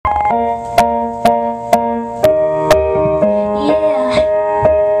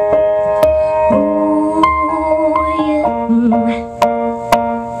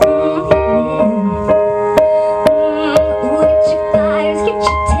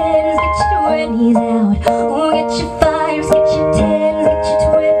20s out. Oh, get your 5s, get your 10s, get your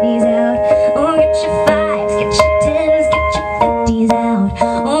 20s out. Oh, get your 5s, get your 10s, get your 50s out.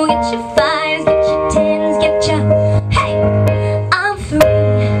 Oh, get your 5s, get your 10s, get your... Hey, I'm free.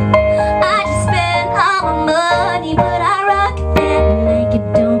 I just spend all my money, but I rock that like it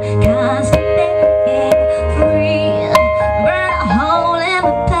don't cost a thing. Free, burn a hole in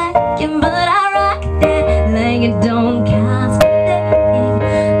my pocket, but I rock that like it don't cost a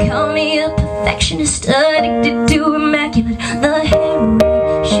thing. Call me a perfectionist, addicted to immaculate. The hair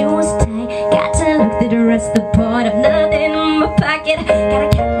right, shoes tight, got to look the dress the part of nothing in my pocket. Got a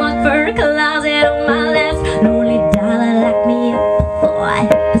catwalk for a closet on my last lonely dollar. Lock me up before I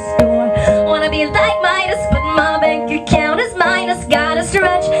hit the store. Wanna be like Midas, but my bank account is minus. Gotta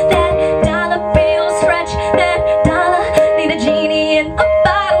stretch that dollar bill, stretch that dollar. Need a genie in a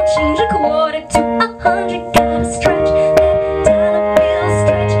bottle, change a quarter to 100. Gotta stretch that dollar bill,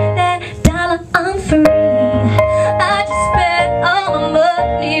 stretch that dollar. I'm free. I just spent all my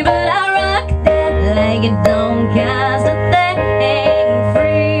money, but I rock that like it don't cost a thing.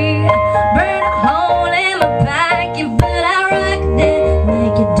 Free, burn a hole in my pocket, but I rock that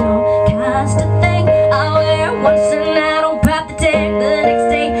like it don't cost a thing. I wear it once and I don't pop the tag. The next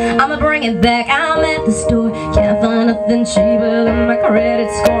day I'ma bring it back. I'm at the store, can't find nothing cheaper than my credit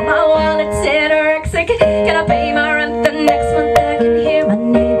score. My wallet's anorexic, can I pay my rent the next month? I can hear my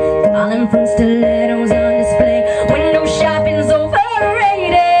name calling from stilettos on display. Window shopping's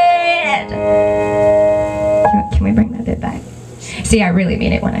overrated. Can we bring that bit back? See, I really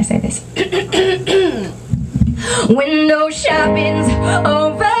mean it when I say this. Window shopping's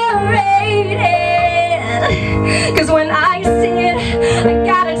overrated. Cause when I sing it, I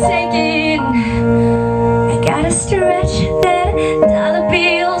gotta take it. I gotta stretch that dollar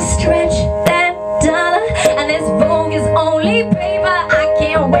bill, stretch that dollar. And this Vogue is only paper, I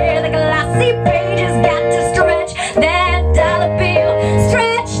can't wear the glossy pages. Got to stretch that dollar bill,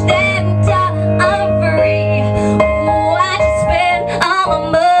 stretch that dollar. I'm free. Ooh, I just spend all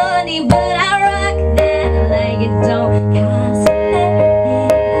my money, but I rock that like it don't cost a thing.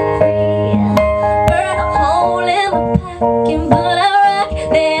 Free, burn a hole in my pocket, but I rock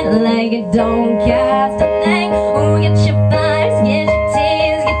that like it don't cost a thing. Ooh, get your 5s, get your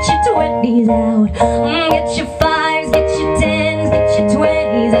 10s, get your 20s out. Get your 5s, get your 10s, get your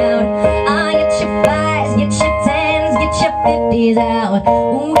 20s out. Get your 5s, get your 10s, get your 50s out.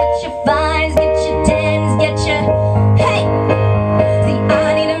 Ooh, get your 5s, get your 10s, get your... Hey! See, I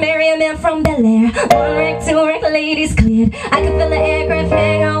need to marry a man from Bel Air. 1 rank, 2 rank, ladies cleared. I can feel the aircraft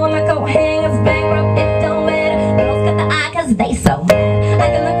hang on when my coat hangers bankrupt. It don't matter, girls got the eye cause they so mad. I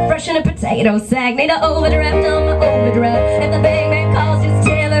can look fresh in a potato sack. Need an overdraft on my overdraft. If the big man calls, just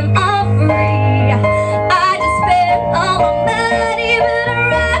tell him I'm free. I just spent all my money, but I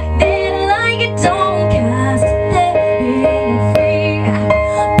rock that like it don't cost a thing. Free,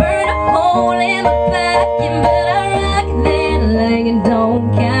 burn a hole in my pocket, but I rock that like it don't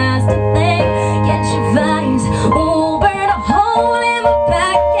cost